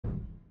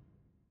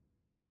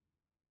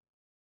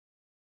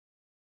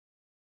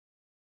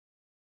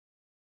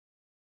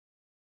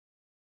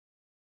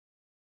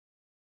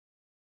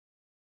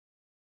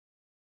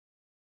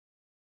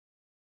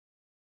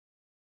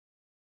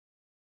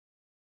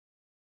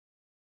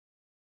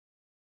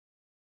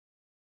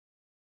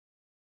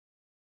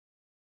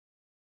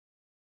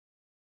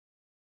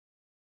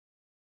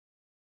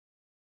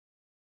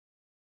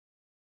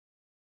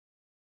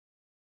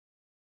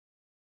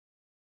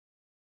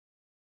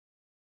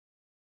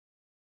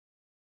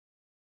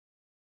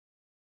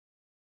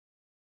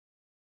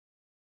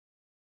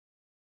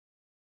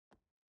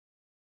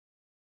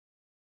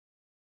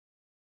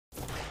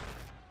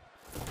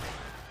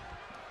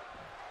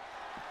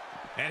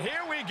And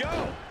here we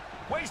go.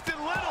 Wasted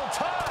little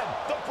time.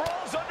 The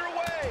brawl's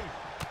underway.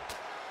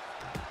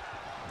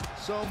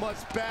 So much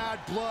bad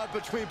blood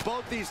between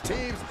both these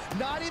teams,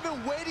 not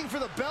even waiting for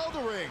the bell to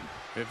ring.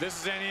 If this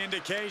is any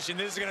indication,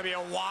 this is going to be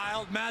a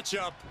wild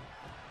matchup.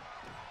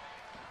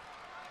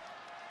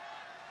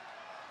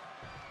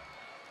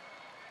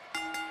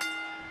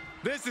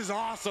 This is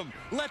awesome.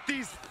 Let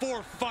these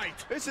four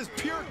fight. This is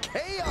pure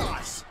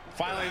chaos.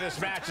 Finally, this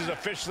match is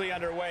officially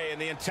underway,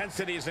 and the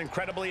intensity is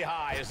incredibly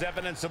high, as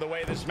evidence of the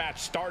way this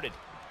match started.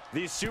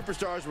 These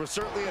superstars were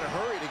certainly in a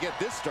hurry to get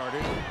this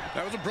started.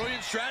 That was a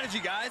brilliant strategy,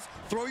 guys.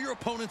 Throw your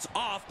opponents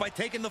off by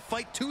taking the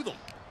fight to them.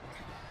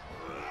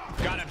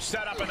 Got him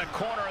set up in the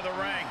corner of the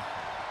ring.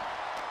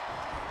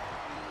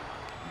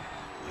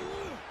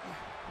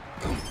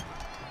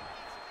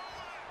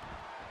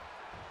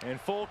 In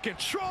full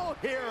control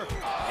here.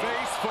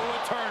 Face full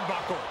of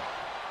turnbuckle.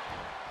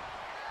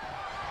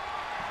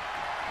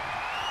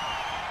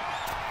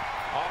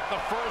 Off the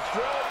first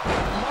rope.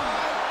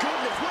 My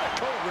goodness, what a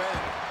code red.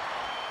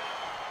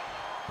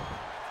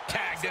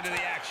 Tagged into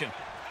the action.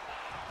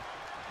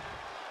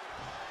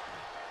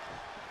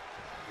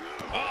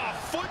 Oh,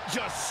 foot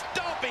just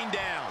stomping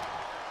down.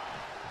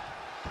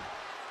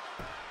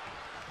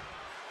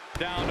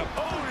 Down to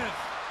opponent.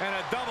 And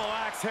a double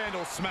axe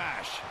handle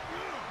smash.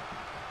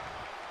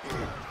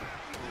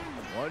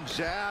 One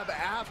jab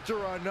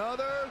after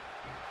another.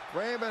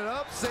 Framing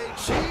up, St.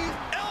 Chief.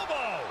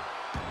 Elbow.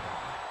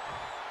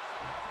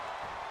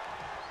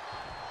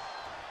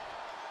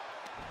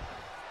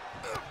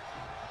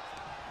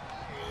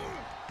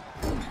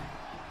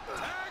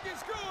 Tag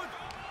is good.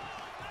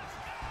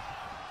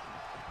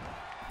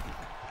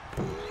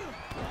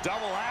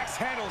 Double axe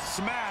handle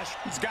smash.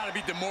 It's got to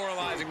be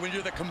demoralizing when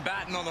you're the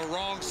combatant on the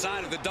wrong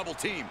side of the double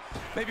team.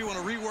 Maybe you want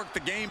to rework the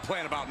game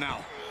plan about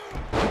now.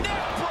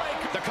 Neck break.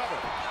 The cover.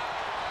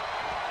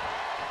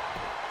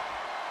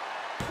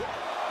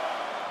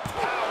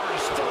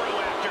 Powers through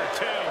after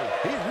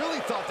two. He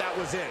really thought that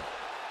was it.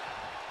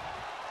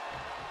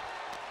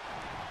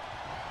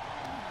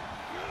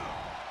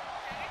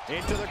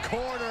 Into the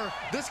corner.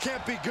 This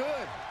can't be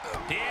good.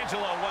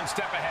 D'Angelo one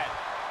step ahead.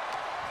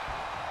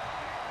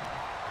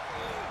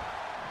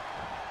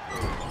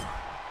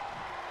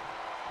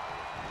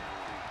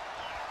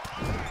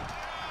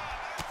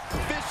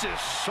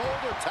 Vicious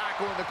shoulder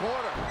tackle in the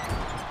corner.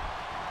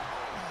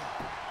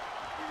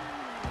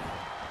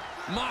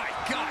 My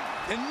God,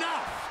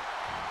 enough!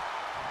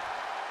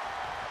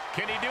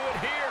 Can he do it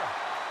here?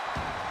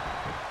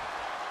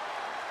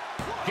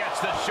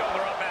 Gets the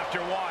shoulder up after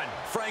one.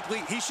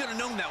 Frankly, he should have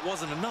known that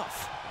wasn't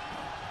enough.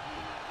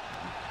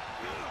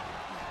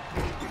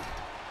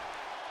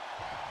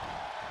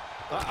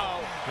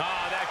 Uh-oh.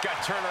 Oh, that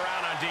got turned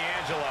around on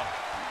D'Angelo.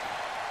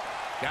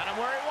 Got him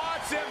where he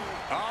wants him.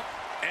 Up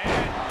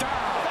and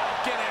down.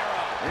 Falcon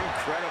arrow.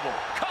 Incredible.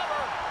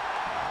 Cover.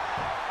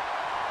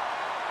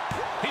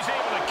 He's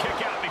able to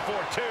kick out before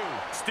two.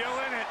 Still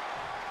in it.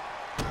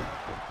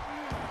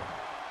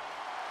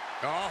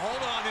 Oh,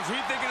 hold on. Is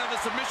he thinking of a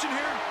submission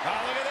here?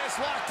 Oh, look at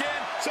this. Locked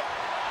in.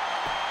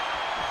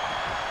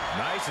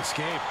 Nice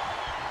escape.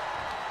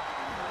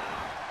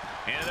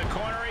 Into the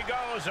corner he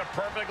goes. A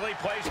perfectly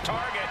placed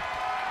target.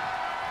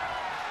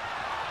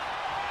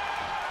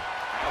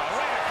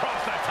 Right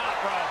across the top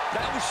rope.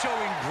 That was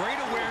showing great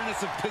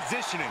awareness of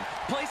positioning,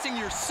 placing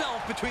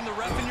yourself between the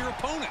ref and your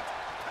opponent.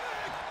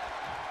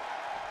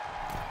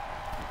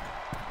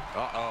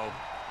 Uh-oh.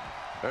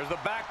 There's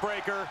the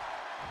backbreaker.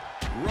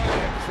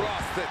 Right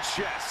across the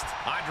chest.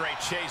 Andre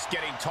Chase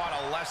getting taught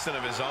a lesson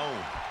of his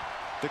own.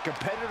 The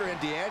competitor in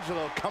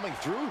D'Angelo coming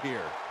through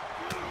here.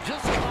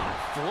 Just caught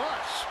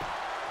flush.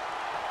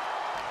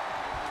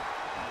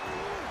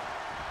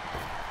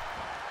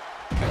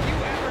 Have you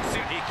ever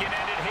seen he can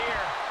end it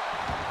here?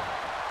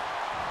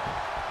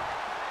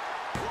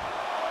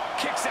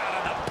 Kicks out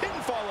on the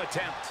pinfall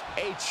attempt.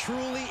 A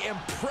truly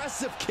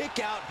impressive kick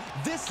out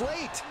this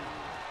late.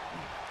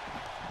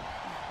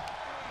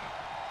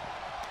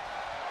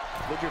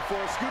 Looking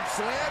for a scoop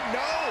slam.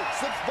 No,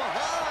 slips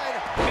behind.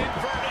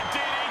 Inverted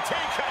DDT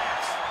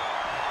connects.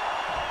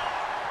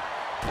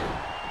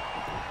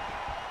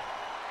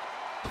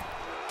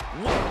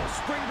 Whoa,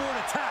 springboard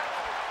attack.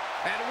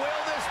 And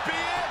will this be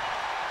it?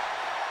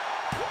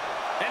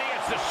 And he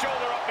gets the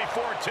shoulder up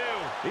before two.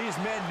 These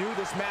men knew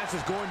this match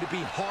was going to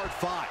be hard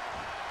fought.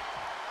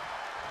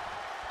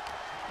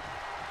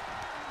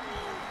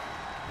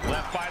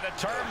 Left by the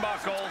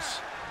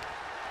turnbuckles.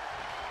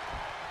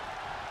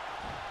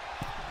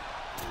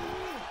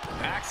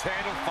 Axe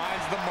handle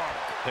finds the mark.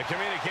 The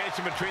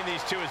communication between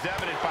these two is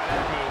evident by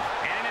that move.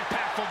 And an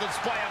impactful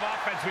display of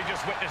offense we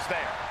just witnessed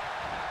there.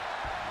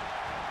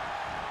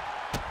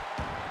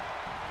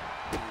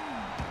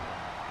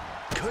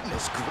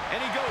 Goodness gracious.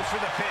 And he goes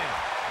for the pin.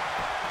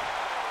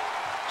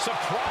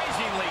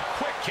 Surprisingly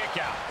quick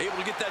kick out. Able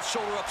to get that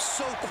shoulder up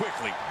so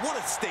quickly. What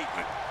a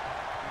statement.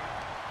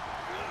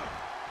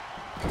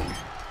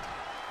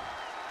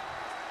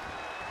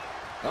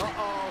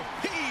 Uh-oh.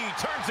 He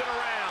turns it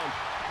around.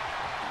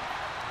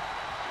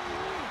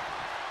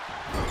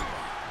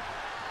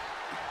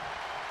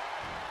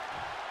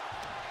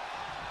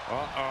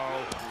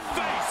 Uh-oh.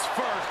 Face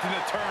first in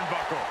the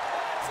turnbuckle.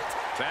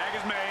 Tag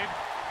is made.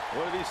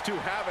 What do these two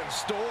have in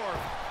store?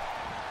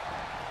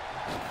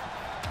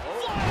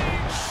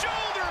 Flying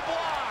shoulder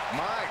block.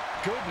 My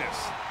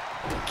goodness.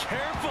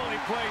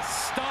 Carefully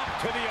placed stomp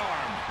to the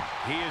arm.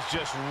 He is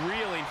just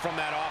reeling from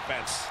that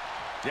offense.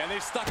 Yeah,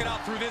 they've stuck it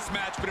out through this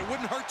match, but it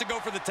wouldn't hurt to go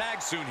for the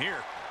tag soon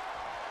here.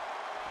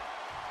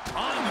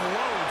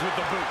 Unloads with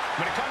the boot.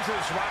 When it comes to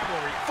this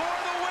rivalry, For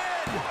the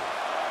win!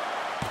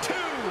 2.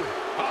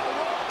 Oh,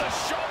 rolled the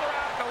shoulder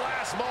out at the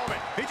last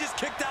moment. He just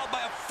kicked out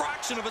by a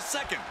fraction of a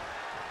second.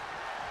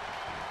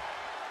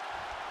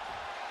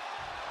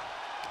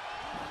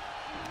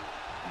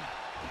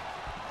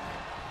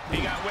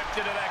 He got whipped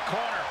into that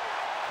corner.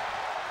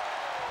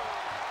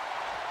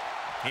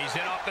 He's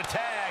in off the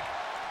tag.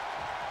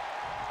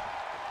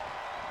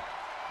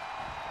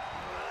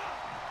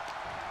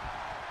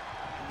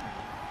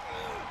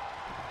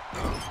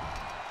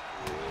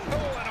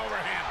 Oh, an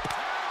overhand.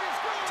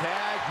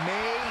 Tag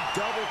made.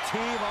 Double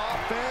team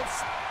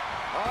offense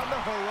on the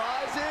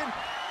horizon.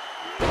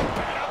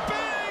 Bada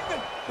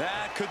bing!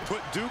 That could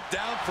put Duke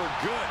down for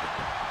good.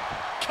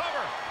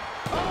 Cover.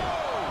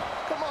 Oh!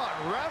 Come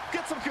on, ref.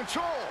 Get some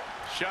control.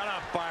 Shut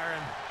up,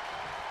 Byron.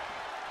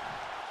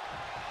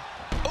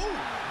 Ooh,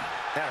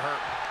 that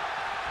hurt.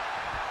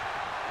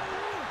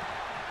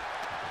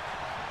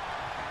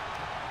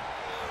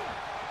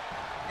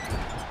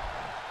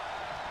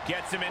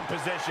 Gets him in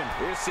position.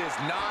 This is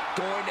not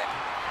going to...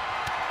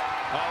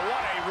 Oh,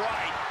 what a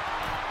right.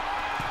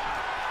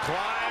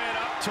 Climbing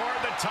up toward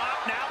the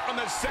top now from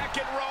the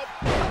second rope.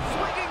 A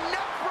swinging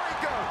neck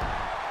breaker.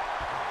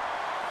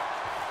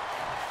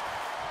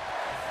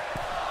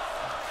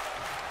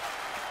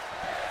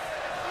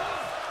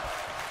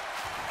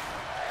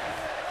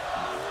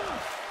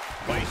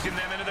 Placing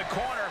them into the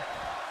corner.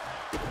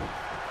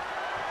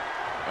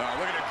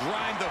 Looking to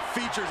grind the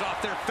features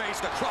off their face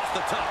across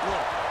the top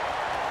rope.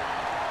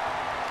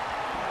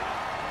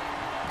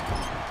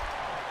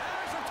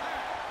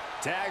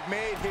 Tag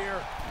made here.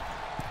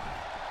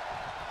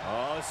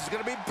 Oh, this is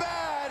going to be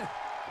bad.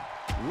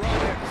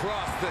 Right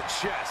across the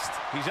chest.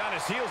 He's on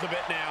his heels a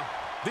bit now.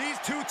 These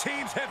two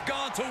teams have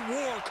gone to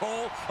war,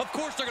 Cole. Of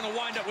course they're going to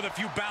wind up with a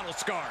few battle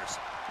scars.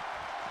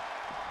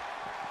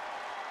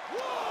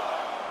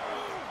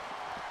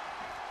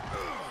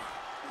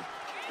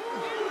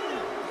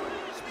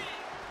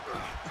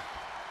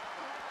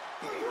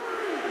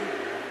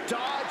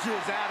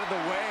 Dodges out of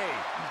the way.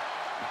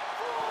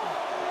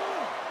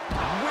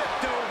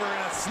 Whipped over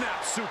in a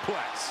snap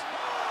suplex.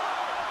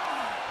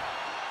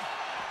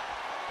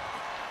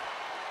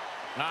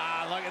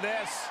 Ah, look at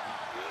this.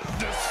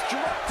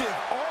 Destructive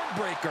arm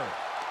breaker.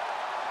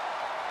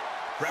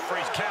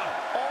 Referee's count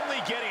only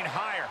getting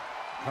higher.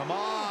 Come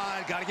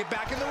on, got to get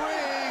back in the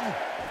ring.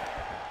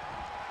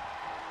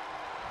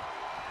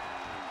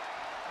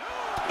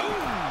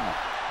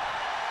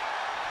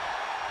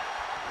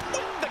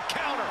 The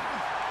counter.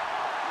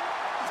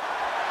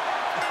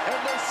 And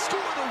they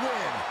score the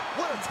win.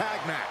 What a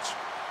tag match.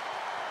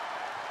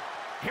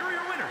 Here are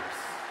your winners,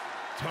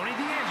 Tony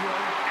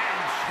D'Angelo